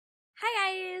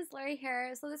Hi guys, Lori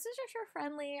here. So this is just your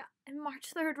friendly March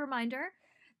 3rd reminder.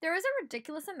 There is a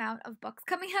ridiculous amount of books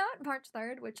coming out March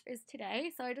 3rd, which is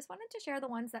today. So I just wanted to share the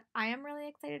ones that I am really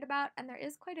excited about, and there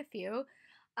is quite a few.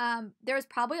 There's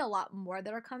probably a lot more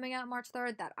that are coming out March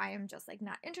 3rd that I am just like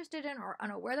not interested in or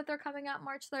unaware that they're coming out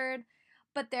March 3rd.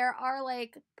 But there are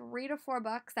like 3 to 4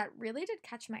 books that really did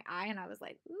catch my eye, and I was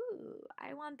like, ooh,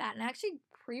 I want that. And I actually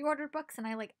pre-ordered books, and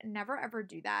I like never ever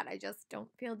do that. I just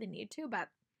don't feel the need to, but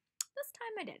this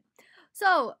time I did.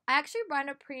 So I actually wound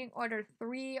up pre-ordered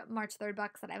 3 March 3rd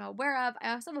books that I'm aware of.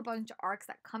 I also have a bunch of arcs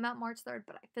that come out March 3rd,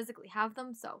 but I physically have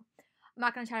them, so I'm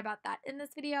not going to chat about that in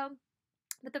this video.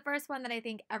 But the first one that I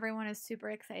think everyone is super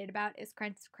excited about is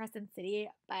Crescent City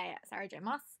by Sarah J.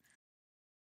 Maas.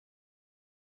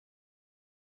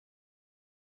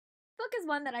 Book is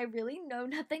one that I really know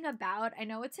nothing about. I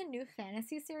know it's a new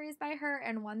fantasy series by her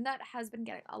and one that has been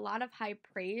getting a lot of high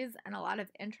praise and a lot of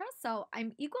interest, so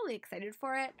I'm equally excited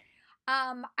for it.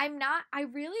 I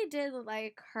really did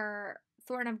like her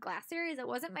Thorn of Glass series. It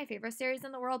wasn't my favorite series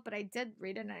in the world, but I did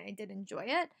read it and I did enjoy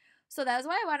it. So that's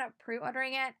why I wound up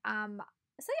pre-ordering it.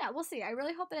 So yeah, we'll see. I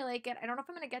really hope that I like it. I don't know if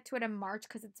I'm going to get to it in March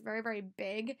because it's very, very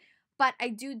big, but I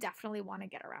do definitely want to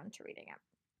get around to reading it.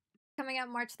 Coming out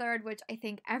March 3rd, which I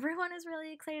think everyone is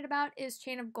really excited about, is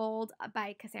Chain of Gold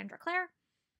by Cassandra Clare.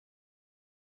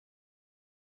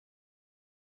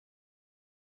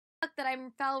 Book that I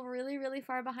fell really, really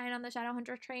far behind on the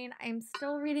Shadowhunter train. I'm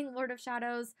still reading Lord of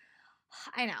Shadows.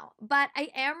 I know, but I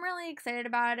am really excited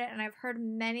about it, and I've heard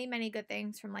many, many good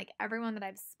things from like everyone that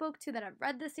I've spoke to that have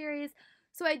read the series.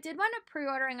 So I did wind up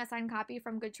pre-ordering a signed copy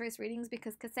from Good Choice Readings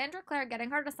because Cassandra Clare,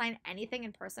 getting her to sign anything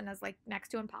in person is like next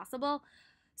to impossible.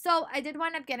 So I did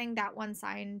wind up getting that one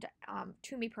signed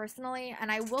to me personally, and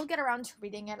I will get around to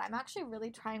reading it. I'm actually really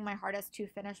trying my hardest to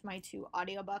finish my 2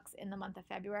 audiobooks in the month of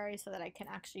February so that I can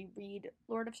actually read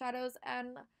Lord of Shadows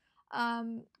and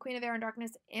Queen of Air and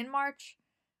Darkness in March.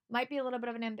 Might be a little bit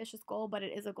of an ambitious goal, but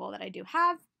it is a goal that I do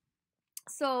have.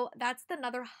 So that's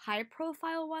another high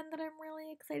profile one that I'm really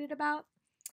excited about.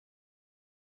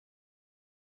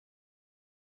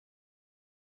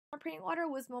 Pre-order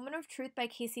was Moment of Truth by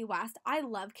Casey West. I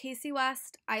love Casey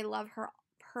West. I love her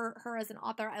as an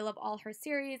author. I love all her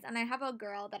series, and I have a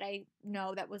girl that I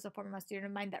know that was a former student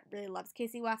of mine that really loves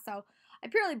Casey West, so I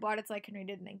purely bought it so I can read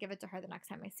it and then give it to her the next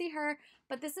time I see her.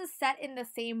 But this is set in the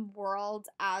same world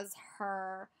as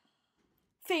her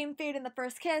Fame, Fate, and the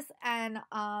First Kiss, and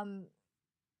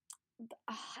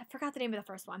I forgot the name of the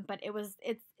first one, but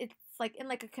it's like in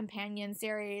like a companion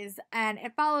series, and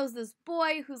it follows this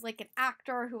boy who's like an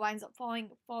actor who winds up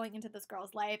falling into this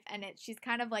girl's life, and she's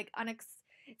kind of like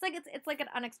it's like an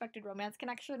unexpected romance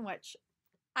connection, which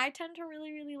I tend to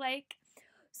really, really like.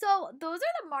 So those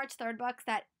are the March 3rd books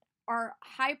that are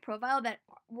high profile that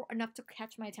were enough to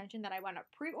catch my attention that I wound up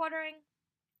pre-ordering.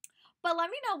 But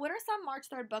let me know, what are some March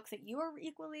 3rd books that you are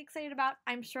equally excited about?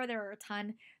 I'm sure there are a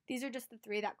ton. These are just the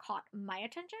 3 that caught my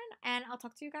attention, and I'll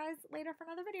talk to you guys later for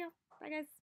another video. Bye, guys.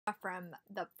 From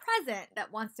the present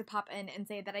that wants to pop in and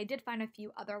say that I did find a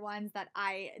few other ones that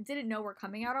I didn't know were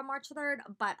coming out on March 3rd,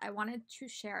 but I wanted to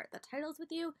share the titles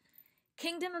with you.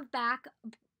 Kingdom of Back,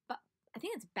 I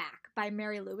think it's Back, by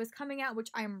Mary Lou is coming out, which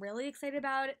I'm really excited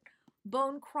about.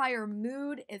 Bone Crier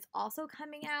Mood is also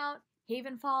coming out.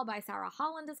 Havenfall by Sarah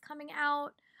Holland is coming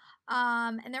out.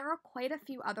 And there are quite a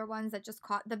few other ones that just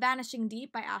caught. The Vanishing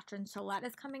Deep by Astrid Gillette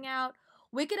is coming out.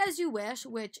 Wicked as You Wish,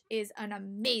 which is an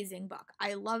amazing book.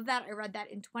 I love that. I read that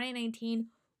in 2019.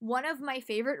 One of my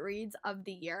favorite reads of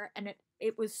the year, and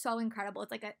it was so incredible.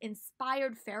 It's like an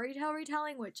inspired fairy tale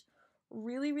retelling, which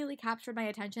really, really captured my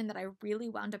attention that I really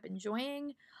wound up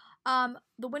enjoying. The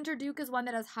Winter Duke is one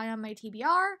that is high on my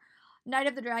TBR. Night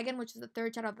of the Dragon, which is the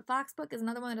 3rd Shadow of the Fox book, is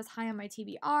another one that is high on my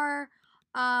TBR.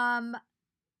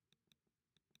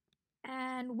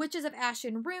 And Witches of Ash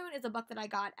and Rune is a book that I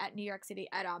got at New York City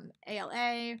at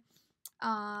ALA.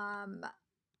 And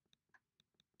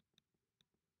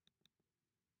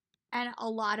a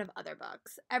lot of other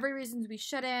books. Every Reasons We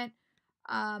Shouldn't.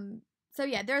 So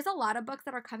yeah, there's a lot of books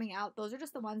that are coming out. Those are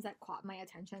just the ones that caught my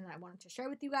attention that I wanted to share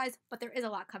with you guys, but there is a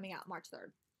lot coming out March 3rd.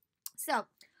 So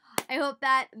I hope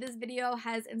that this video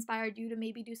has inspired you to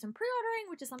maybe do some pre-ordering,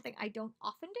 which is something I don't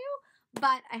often do,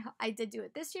 but I did do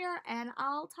it this year, and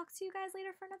I'll talk to you guys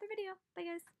later for another video. Bye,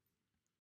 guys.